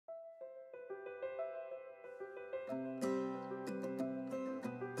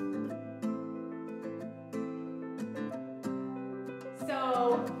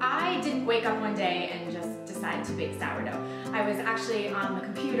So I didn't wake up one day and just decide to bake sourdough. I was actually on the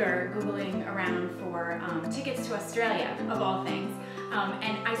computer Googling around for tickets to Australia, of all things.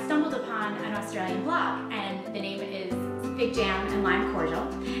 And I stumbled upon an Australian blog, and the name is Fig Jam and Lime Cordial.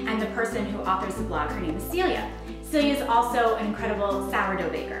 And the person who authors the blog, her name is Celia. Celia is also an incredible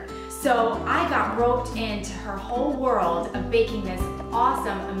sourdough baker. So I got roped into her whole world of baking this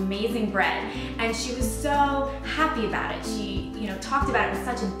awesome, amazing bread. And she was so happy about it. She, talked about it with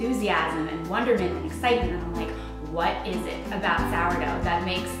such enthusiasm and wonderment and excitement. And I'm like, what is it about sourdough that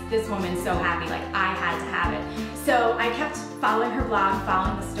makes this woman so happy? Like, I had to have it. So I kept following her blog,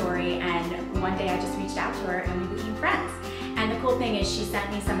 following the story, and one day I just reached out to her and we became friends. And the cool thing is she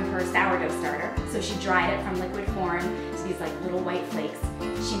sent me some of her sourdough starter. So she dried it from liquid form to these like little white flakes.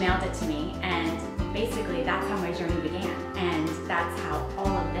 She mailed it to me, and basically that's how my journey began. And that's how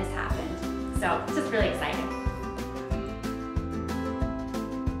all of this happened. So it's just really exciting.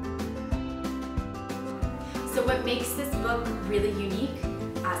 So what makes this book really unique,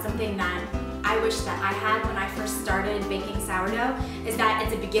 something that I wish that I had when I first started baking sourdough, is that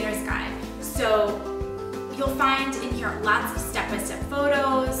it's a beginner's guide. So you'll find in here lots of step-by-step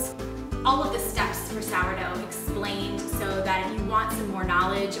photos, all of the steps for sourdough explained, so that if you want some more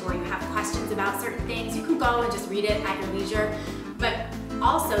knowledge or you have questions about certain things, you can go and just read it at your leisure. But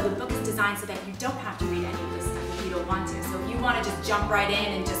also the book is designed so that you don't have to read any of this stuff if you don't want to. So if you want to just jump right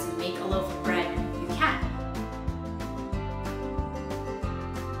in and just make a loaf of bread, you can.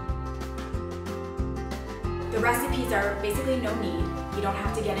 The recipes are basically no need. You don't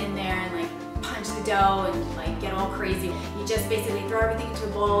have to get in there and like punch the dough and like get all crazy. You just basically throw everything into a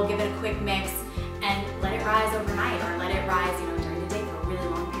bowl, give it a quick mix, and let it rise overnight, or let it rise, during the day for a really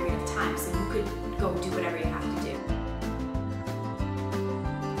long period of time. So you could go do whatever you have to do.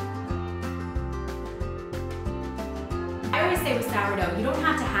 I always say with sourdough, you don't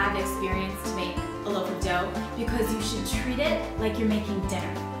have to have experience to make a loaf of dough, because you should treat it like you're making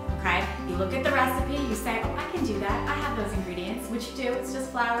dinner. Okay? You look at the recipe, you say, oh, I can do that. I have those ingredients, which you do. It's just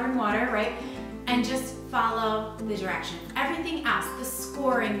flour and water, right? And just follow the directions. Everything else, the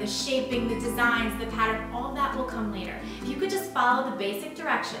scoring, the shaping, the designs, the pattern, all of that will come later. If you could just follow the basic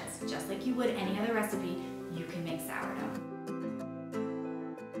directions, just like you would any other recipe,